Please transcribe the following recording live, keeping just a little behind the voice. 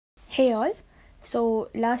Hey all. So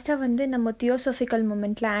last வந்து நம்ம theosophical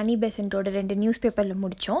மூமெண்ட்டில் ஆனி பெசன்ட்டோட 2 news பேப்பரில்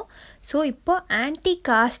முடித்தோம். ஸோ இப்போ ஆன்டி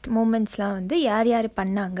காஸ்ட் மூமெண்ட்ஸ்லாம் வந்து யார் யார்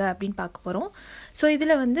பண்ணாங்க அப்படின்னு பார்க்க போகிறோம். ஸோ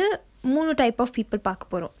இதில் வந்து 3 டைப் ஆஃப் பீப்புள்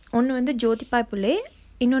பார்க்க போகிறோம். ஒன்று வந்து ஜோதிபாய் புலே,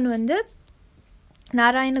 இன்னொன்று வந்து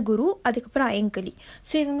நாராயணகுரு, அதுக்கப்புறம் ஐயங்கலி.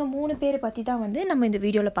 ஸோ இவங்க 3 பேரை பற்றி தான் வந்து நம்ம இந்த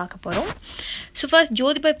வீடியோவில் பார்க்க போகிறோம். ஸோ ஃபர்ஸ்ட்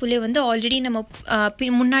ஜோதிபாய் புலே வந்து ஆல்ரெடி நம்ம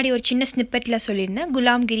முன்னாடி ஒரு சின்ன ஸ்னிப்பெட்டில் சொல்லியிருந்தேன்,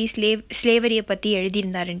 குலாம்கிரி ஸ்லேவரியை பற்றி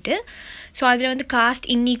எழுதியிருந்தாருன்ட்டு. ஸோ அதில் வந்து காஸ்ட்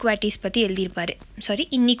இன்ஈக்வாலிட்டிஸ் பற்றி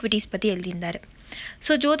இன்ஈக்விட்டிஸ் பற்றி எழுதியிருந்தார்.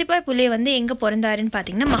 ஸோ ஜோதிபாய் புலே வந்து எங்கே பிறந்தாருன்னு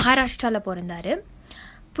பார்த்தீங்கன்னா மகாராஷ்டிராவில் பிறந்தார்.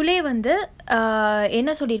 புலே வந்து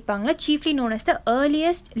என்ன சொல்லியிருப்பாங்கன்னா chiefly known as the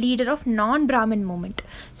earliest leader of நான் பிராமின் மூமெண்ட்.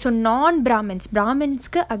 ஸோ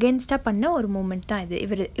பிராமின்ஸ்க்கு அகேன்ஸ்டாக பண்ண ஒரு மூமெண்ட் தான் இது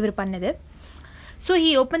இவர் பண்ணது. So he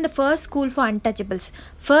open the first school for untouchables.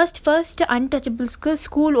 First அன்டச்சபிள்ஸ்க்கு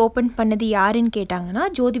school open பண்ணது யாருன்னு கேட்டாங்கன்னா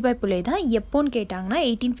ஜோதிபாய் புலே தான். எப்போன்னு கேட்டாங்கன்னா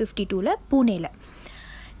 1852 பூனேயில்.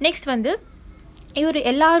 நெக்ஸ்ட் வந்து இவர்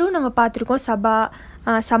எல்லோரும் நம்ம பார்த்துருக்கோம்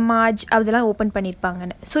சமாஜ் அதெல்லாம் ஓப்பன்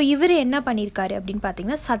பண்ணியிருப்பாங்கன்னு. ஸோ இவர் என்ன பண்ணியிருக்காரு அப்படின்னு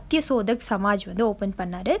பார்த்தீங்கன்னா சத்யசோதக் சமாஜ் வந்து ஓப்பன்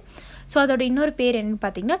பண்ணார். ஸோ அதோட இன்னொரு பேர் என்னென்னு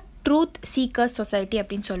பார்த்தீங்கன்னா ட்ரூத் சீக்கர்ஸ் சொசைட்டி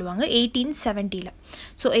அப்படின்னு சொல்லுவாங்க 1870.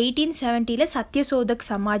 ஸோ 1870 சத்யசோதக்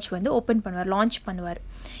சமாஜ் வந்து லான்ச் பண்ணுவார்.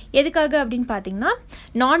 எதுக்காக அப்படின்னு பார்த்தீங்கன்னா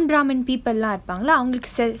நான் பிராமின் பீப்புளெலாம் இருப்பாங்களா, அவங்களுக்கு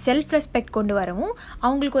செல்ஃப் ரெஸ்பெக்ட் கொண்டு வரவும்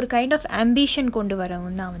அவங்களுக்கு ஒரு கைண்ட் ஆஃப் ஆம்பிஷன் கொண்டு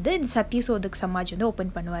வரவும் தான் வந்து இந்த சத்யசோதக் சமாஜ் வந்து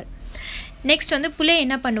ஓப்பன் பண்ணுவார். நெக்ஸ்ட் வந்து புலே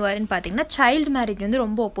என்ன பண்ணுவார்னு பார்த்தீங்கன்னா சைல்டு மேரேஜ் வந்து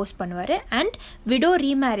ரொம்ப ஒப்போஸ் பண்ணுவார் அண்ட் விடோ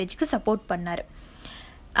ரீமேரேஜ்க்கு சப்போர்ட் பண்ணார்.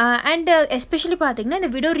 அண்ட் எஸ்பெஷலி பார்த்தீங்கன்னா இந்த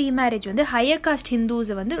விடோ ரீமேரேஜ் வந்து ஹையர் காஸ்ட்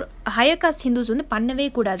ஹிந்துஸ் வந்து பண்ணவே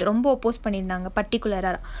கூடாது, ரொம்ப ஒப்போஸ் பண்ணியிருந்தாங்க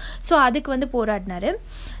பர்டிகுலராக. ஸோ அதுக்கு வந்து போராடினார்.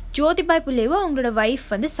 ஜோதிபாய் புலேவும் அவங்களோட ஒய்ஃப்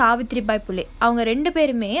வந்து சாவித்ரிபாய் புலே, அவங்க 2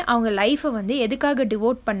 பேருமே அவங்க லைஃப்பை வந்து எதுக்காக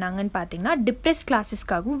டிவோட் பண்ணாங்கன்னு பார்த்தீங்கன்னா டிப்ரெஸ்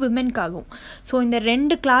கிளாஸஸ்க்காகவும் விமென்காகவும். ஸோ இந்த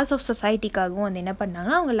 2 கிளாஸ் ஆஃப் சொசைட்டிக்காகவும் வந்து என்ன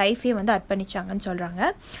பண்ணாங்கன்னா அவங்க லைஃபே வந்து அர்ப்பணிச்சாங்கன்னு சொல்கிறாங்க.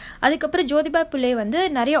 அதுக்கப்புறம் ஜோதிபாய் புலே வந்து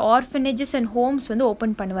நிறைய ஆர்ஃபனேஜஸ் அண்ட் ஹோம்ஸ் வந்து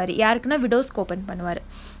ஓப்பன் பண்ணுவார். யாருக்குன்னா விடோஸ்க்கு ஓப்பன் பண்ணுவார்.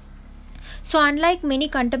 So unlike many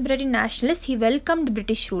contemporary nationalist he welcomed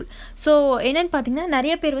British rule. So என்னென்னு பார்த்தீங்கன்னா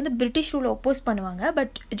நிறைய பேர் வந்து பிரிட்டிஷ் ரூலை ஒப்போஸ் பண்ணுவாங்க.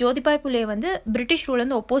 பட் ஜோதிபாய் புலே வந்து பிரிட்டிஷ் ரூல்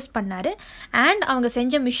வந்து ஒப்போஸ் பண்ணார் அண்ட் அவங்க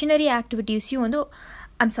செஞ்ச மிஷினரி ஆக்டிவிட்டீஸையும் வந்து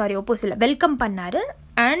வெல்கம் பண்ணார்.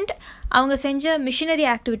 அண்ட் அவங்க செஞ்ச மிஷினரி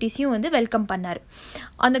ஆக்டிவிட்டீஸையும் வந்து வெல்கம் பண்ணார்.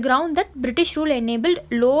 On the ground that British rule enabled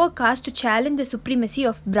lower cost to challenge the supremacy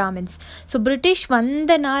of Brahmins. So British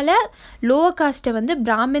வந்தனால லோவர் காஸ்ட்டை வந்து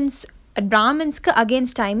பிராமின்ஸ்க்கு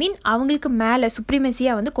அகேன்ஸ்ட் அவங்களுக்கு மேலே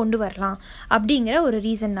சுப்ரீமசியாக வந்து கொண்டு வரலாம் அப்படிங்கிற ஒரு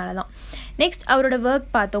ரீசன்னால தான். நெக்ஸ்ட் அவரோட ஒர்க்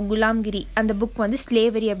பார்த்தோம், குலாம்கிரி அந்த புக் வந்து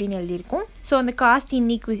ஸ்லேவரி அப்படின்னு எழுதியிருக்கும். ஸோ அந்த காஸ்ட்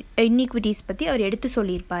இன்ஈக்விட்டிஸ் பற்றி அவர் எடுத்து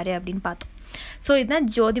சொல்லியிருப்பார் அப்படின்னு பார்த்தோம். ஸோ இதுதான்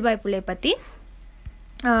ஜோதிபாய் புலே பற்றி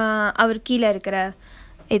அவர் கீழே இருக்கிற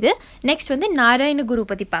இது. நெக்ஸ்ட் வந்து நாராயணகுரு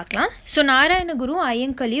பற்றி பார்க்கலாம். ஸோ நாராயணகுரு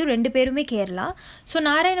ஐயங்கலியும் 2 பேருமே கேரளா. ஸோ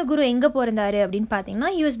நாராயணகுரு எங்கே பிறந்தார் அப்படின்னு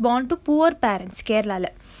பார்த்தீங்கன்னா he was born to poor parents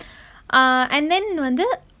கேரளாவில். அண்ட் தென் வந்து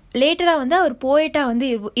லேட்டராக வந்து அவர் போய்ட்டாக வந்து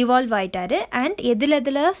இவால்வ் ஆகிட்டார். அண்ட்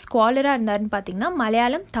எதில் ஸ்காலராக இருந்தார்னு பார்த்தீங்கன்னா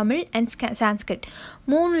மலையாளம், தமிழ் அண்ட் சான்ஸ்கிரிட்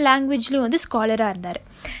 3 லாங்குவேஜ்லேயும் வந்து ஸ்காலராக இருந்தார்.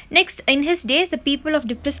 Next in his days the people of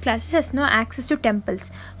depress classes has no access to temples.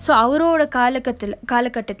 So அவரோட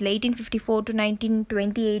காலகட்டத்தில் 1854 to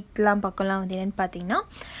 1928 பக்கம்லாம் வந்து என்னென்னு பார்த்தீங்கன்னா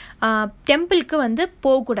டெம்பிளுக்கு வந்து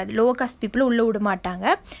போகக்கூடாது, லோவர் காஸ்ட் பீப்புளை உள்ளே விட மாட்டாங்க.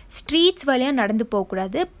 ஸ்ட்ரீட்ஸ் வழியாக நடந்து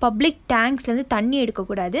போகக்கூடாது, பப்ளிக் டேங்க்ஸ்லேருந்து தண்ணி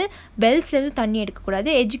எடுக்கக்கூடாது, வெல்ஸ்லேருந்து தண்ணி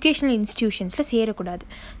எடுக்கக்கூடாது, எஜுகேஷனல் இன்ஸ்டிடியூஷன்ஸில் சேரக்கூடாது.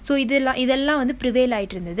 ஸோ இதெல்லாம் வந்து ப்ரிவேல்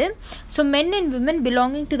ஆகிட்டு இருந்தது. So men and women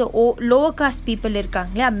belonging to the lower cost people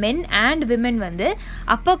இருக்காங்களே, மென் அண்ட் விமன் வந்து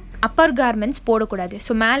அப்பர் கார்மெண்ட்ஸ் போடக்கூடாது.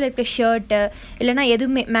 ஸோ மேலே இருக்க ஷர்ட்டு இல்லைனா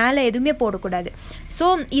மேலே எதுவுமே போடக்கூடாது. ஸோ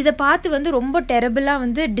இதை பார்த்து வந்து ரொம்ப டெரபிளாக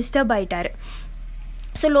வந்து டிஸ்டர்ப் ஆகிட்டார்.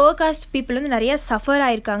 ஸோ லோவர் காஸ்ட் பீப்புள் வந்து நிறையா சஃபர்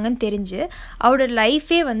ஆகிருக்காங்கன்னு தெரிஞ்சு அவரோட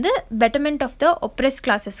லைஃபே வந்து பெட்டர்மெண்ட் ஆஃப் த ஒப்ரெஸ்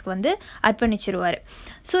கிளாஸஸ்க்கு வந்து அர்ப்பணிச்சிருவார்.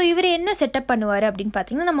 ஸோ இவர் என்ன செட்டப் பண்ணுவார் அப்படின்னு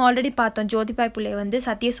பார்த்தீங்கன்னா நம்ம ஆல்ரெடி பார்த்தோம் ஜோதிபாய் புலே வந்து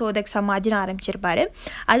சத்யசோதக் சமாஜ்னு ஆரம்பிச்சிருப்பார்.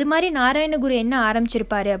 அது மாதிரி நாராயணகுரு என்ன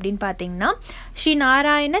ஆரம்பிச்சிருப்பார் அப்படின்னு பார்த்தீங்கன்னா ஸ்ரீ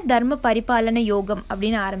நாராயண தர்ம பரிபாலன யோகம்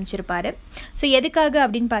அப்படின்னு ஆரம்பிச்சிருப்பார். ஸோ எதுக்காக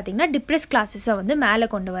அப்படின்னு பார்த்தீங்கன்னா டிப்ரெஸ் கிளாஸஸை வந்து மேலே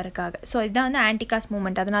கொண்டு வரக்காக. ஸோ இதுதான் வந்து ஆன்டி காஸ்ட்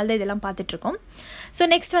மூமெண்ட், அதனால தான் இதெல்லாம் பார்த்துட்ருக்கோம். ஸோ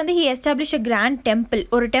நெக்ஸ்ட் வந்து he establish a grand temple,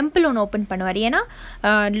 ஒரு டெம்பிள் ஒன்று ஓப்பன் பண்ணுவார். ஏன்னா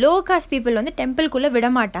லோ காஸ்ட் பீப்புள் வந்து டெம்பிள்குள்ளே விட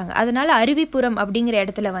மாட்டாங்க. அதனால் அருவிபுரம் அப்படிங்கிற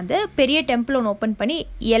இடத்துல வந்து பெரிய டெம்பிள் ஒன்று ஓப்பன் பண்ணி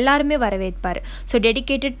எல்லாருமே வரவேற்பார். So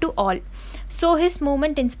dedicated to all. So his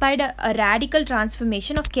movement inspired a radical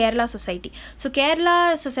transformation of Kerala society. So Kerala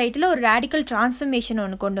society ஒரு radical transformation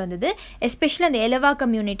ஒன்று கொண்டு வந்தது, எஸ்பெஷலி அந்த எலவா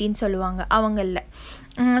கம்யூனிட்டின்னு சொல்லுவாங்க அவங்களில்.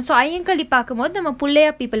 ஸோ ஐயங்காளி பார்க்கும்போது நம்ம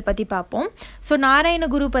புள்ளையா பீப்புள் பற்றி பார்ப்போம். ஸோ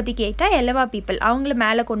நாராயணகுரு பற்றி கேட்டால் எலவா பீப்புள் அவங்கள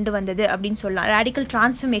மேலே கொண்டு வந்தது அப்படின்னு சொல்லலாம், ரேடிக்கல்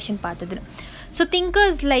டிரான்ஸ்ஃபர்மேஷன் பார்த்தது. ஸோ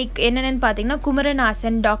திங்கர்ஸ் லைக் என்னென்னு பார்த்தீங்கன்னா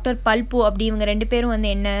குமரநாசன், டாக்டர் பல்பு அப்படி இவங்க 2 பேரும்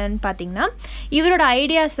வந்து என்னன்னு பார்த்தீங்கன்னா இவரோட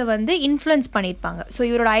ஐடியாஸை வந்து இன்ஃப்ளூயன்ஸ் பண்ணியிருப்பாங்க. ஸோ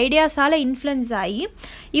இவரோட ஐடியாஸால் இன்ஃப்ளூயன்ஸ் ஆகி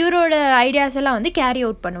இவரோட ஐடியாஸ் எல்லாம் வந்து கேரி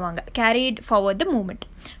அவுட் பண்ணுவாங்க, carried forward the moment.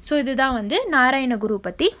 So இதுதான் வந்து நாராயணகுரு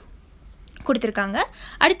பற்றி கொடுத்துருக்காங்க.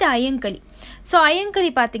 அடுத்து ஐயங்காளி. ஸோ ஐயங்காளி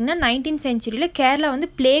பார்த்திங்கன்னா 19th century கேரளா வந்து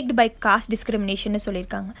பிளேக்டு பை காஸ்ட் டிஸ்கிரிமினேஷன்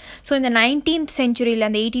சொல்லியிருக்காங்க. ஸோ இந்த 19th century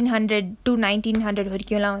அந்த 1800 to 1900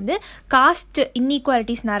 வரைக்கும்லாம் வந்து காஸ்ட்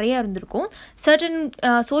இன்இக்வாலிட்டிஸ் நிறையா இருந்திருக்கும். Certain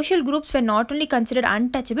social groups where not only considered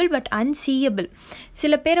untouchable but unseeable.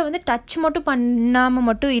 சில பேரை வந்து டச் மட்டும் பண்ணாமல்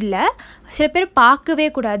மட்டும் இல்லை, சில பேர் பார்க்கவே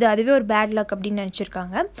கூடாது, அதுவே ஒரு பேட் லக் அப்படின்னு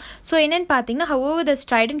நினச்சிருக்காங்க. ஸோ என்னென்னு பார்த்தீங்கன்னா however the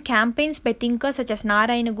strident campaigns by thinkers such as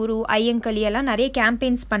Narayana Guru, Ayyankali எல்லாம் நிறைய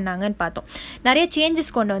கேம்பெயின்ஸ் பண்ணாங்கன்னு பார்த்தோம். நிறைய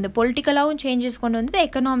சேஞ்சஸ் கொண்டு வந்து, பொலிட்டிக்கலாகவும் சேஞ்சஸ் கொண்டு வந்தது,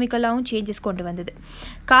 எக்கனாமிக்கலாகவும் சேஞ்சஸ் கொண்டு வந்தது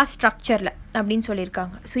காஸ்ட் ஸ்ட்ரக்சரில் அப்படின்னு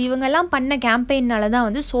சொல்லியிருக்காங்க. ஸோ இவங்கெல்லாம் பண்ண கேம்பெயின்னால தான்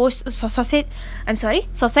வந்து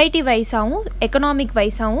சொசைட்டி வைஸாகவும் எக்கனாமிக்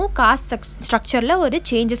வைஸாகவும் காஸ்ட் ஸ்ட்ரக்சரில் ஒரு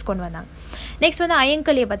சேஞ்சஸ் கொண்டு வந்தாங்க. நெக்ஸ்ட் வந்து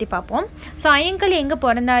ஐயங்காளியை பற்றி பார்ப்போம். ஸோ ஐயங்காளி எங்கே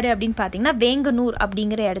பிறந்தாரு அப்படின்னு பார்த்தீங்கன்னா வேங்கனூர்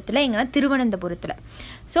அப்படிங்கிற இடத்துல, எங்கன்னா திருவனந்தபுரத்தில்.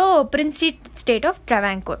 So princely state of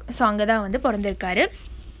Travancore. So அங்கே தான் வந்து பிறந்திருக்காரு.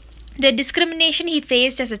 The discrimination he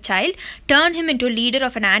faced as a child turned him into a leader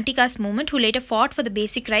of an anti-caste movement who later fought for the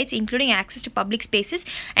basic rights including access to public spaces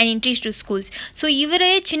and entry to schools. So இவரே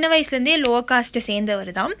சின்ன வயசுலேருந்தே lower காஸ்ட்டை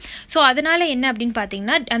சேர்ந்தவர் தான். So அதனால் என்ன அப்படின்னு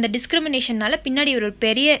பார்த்தீங்கன்னா அந்த டிஸ்கிரிமினேஷனால் பின்னாடி ஒரு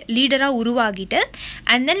பெரிய லீடராக உருவாகிட்டு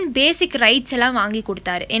அண்ட் தென் பேசிக் ரைட்ஸ் எல்லாம் வாங்கி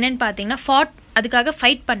கொடுத்தாரு. என்னென்னு பார்த்தீங்கன்னா அதுக்காக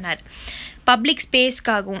ஃபைட் பண்ணார், பப்ளிக்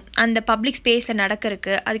ஸ்பேஸ்க்காகவும் அந்த பப்ளிக் ஸ்பேஸில்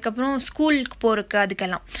நடக்கிறதுக்கு, அதுக்கப்புறம் ஸ்கூலுக்கு போகிறதுக்கு,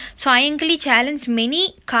 அதுக்கெல்லாம். So Ayyankali challenge many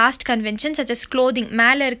cost convention such as clothing,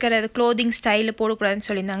 மேலே இருக்கிற க்ளோதிங் ஸ்டைலில் போடக்கூடாதுன்னு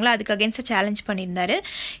சொல்லியிருந்தாங்களோ அதுக்கு அகேன்ஸ்டாக சேலஞ்ச் பண்ணியிருந்தாரு.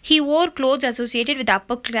 He wore clothes associated with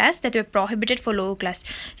upper class that were prohibited for lower class.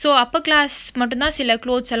 So upper class மட்டும்தான் சில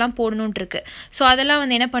க்ளோத்ஸ் எல்லாம் போடணுன்ட்டு இருக்கு. ஸோ அதெல்லாம்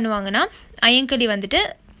வந்து என்ன பண்ணுவாங்கன்னா ஐயங்காளி வந்துட்டு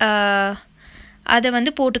அதை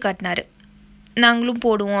வந்து போட்டு காட்டினார், நாங்களும்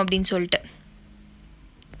போடுவோம் அப்படின்னு சொல்லிட்டு.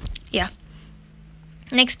 யா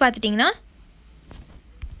நெக்ஸ்ட் பார்த்துட்டிங்கன்னா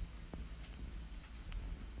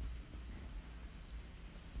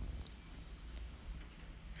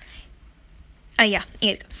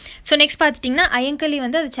இருக்கு. ஸோ நெக்ஸ்ட் பார்த்துட்டிங்கன்னா ஐயங்காளி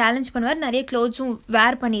வந்து அதை சேலஞ்ச் பண்ணுவார், நிறைய க்ளோத்ஸும்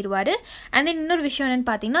வேர் பண்ணிடுவார். அண்ட் தென் இன்னொரு விஷயம் என்னென்னு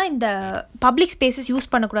பார்த்தீங்கன்னா இந்த பப்ளிக் ஸ்பேசஸ்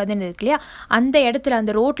யூஸ் பண்ணக்கூடாதுன்னு இருக்கு இல்லையா, அந்த இடத்துல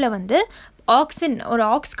அந்த ரோட்டில் வந்து ஒரு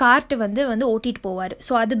ஆக்ஸ் கார்ட்டு வந்து ஓட்டிகிட்டு போவார்.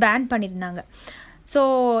 ஸோ அது பேன் பண்ணியிருந்தாங்க. ஸோ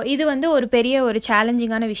இது வந்து ஒரு பெரிய ஒரு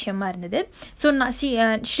சேலஞ்சிங்கான விஷயமா இருந்தது. ஸோ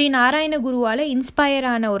ஸ்ரீ நாராயணகுருவால் இன்ஸ்பயர்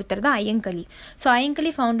ஆன ஒருத்தர் தான் ஐயங்காளி. ஸோ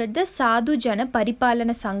ஐயங்காளி ஃபவுண்டட் த சாது ஜன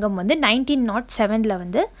பரிபாலன சங்கம் வந்து 1907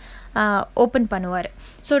 வந்து ஓப்பன் பண்ணுவார்.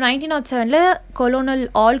 ஸோ 1907 கொலோனல்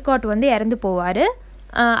ஆல்காட் வந்து இறந்து போவார்.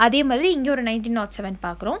 அதே மாதிரி இங்கே ஒரு 1907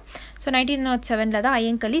 பார்க்குறோம். ஸோ 1907 தான்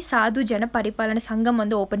ஐயங்காளி சாது ஜன பரிபாலன சங்கம்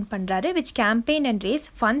வந்து ஓப்பன் பண்ணுறாரு, which campaign and race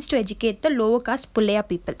funds to educate the lower cost Pullaiah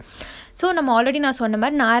people. So நம்ம ஆல்ரெடி நான் சொன்ன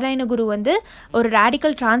மாதிரி நாராயணகுரு வந்து ஒரு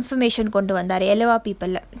ரேடிக்கல் டிரான்ஸ்ஃபர்மேஷன் கொண்டு வந்தார் எலவா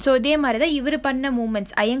பீப்புளில். ஸோ இதே மாதிரி தான் இவர் பண்ண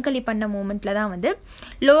மூமெண்ட்ஸ், ஐயங்காளி பண்ண மூமெண்ட்டில் தான் வந்து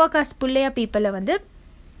லோவர் காஸ்ட் புள்ளையா பீப்புளை வந்து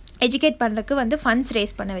எஜுகேட் பண்ணுறதுக்கு வந்து ஃபண்ட்ஸ்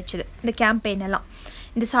ரேஸ் பண்ண வச்சுது. இந்த கேம்பெயின் எல்லாம்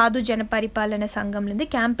இந்த சாது ஜன பரிபாலன சங்கம்லேருந்து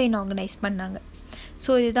கேம்பெயின் ஆர்கனைஸ் பண்ணாங்க.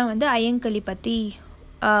 ஸோ இதுதான் வந்து ஐயங்காளி பற்றி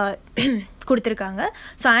கொடுத்துருக்காங்க.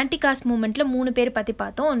 ஸோ ஆன்டி காஸ்ட் மூமெண்ட்டில் 3 பேர் பற்றி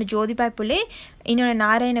பார்த்தோம். ஒன்று ஜோதிபாய் புலே, இன்னொன்று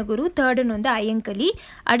நாராயணகுரு, தேர்டுன்னு வந்து ஐயங்காளி.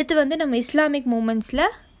 அடுத்து வந்து நம்ம Islamic மூமெண்ட்ஸில்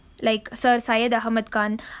like sir Syed Ahmed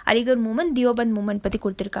Khan, Aligarh moment, Deoband moment பற்றி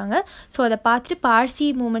கொடுத்துருக்காங்க. ஸோ அதை பார்த்துட்டு பார்சி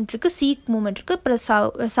மூமெண்ட் இருக்குது, சீக் மூமெண்ட் இருக்குது, அப்புறம்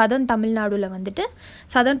சதர்ன்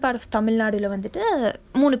பார்ட் ஆஃப் தமிழ்நாடுல வந்துட்டு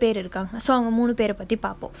 3 பேர் இருக்காங்க. ஸோ அவங்க 3 பேரை பற்றி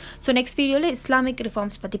பார்ப்போம். ஸோ நெக்ஸ்ட் வீடியோவில் இஸ்லாமிக்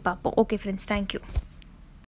ரிஃபார்ம்ஸ் பற்றி பார்ப்போம். Okay friends, thank you.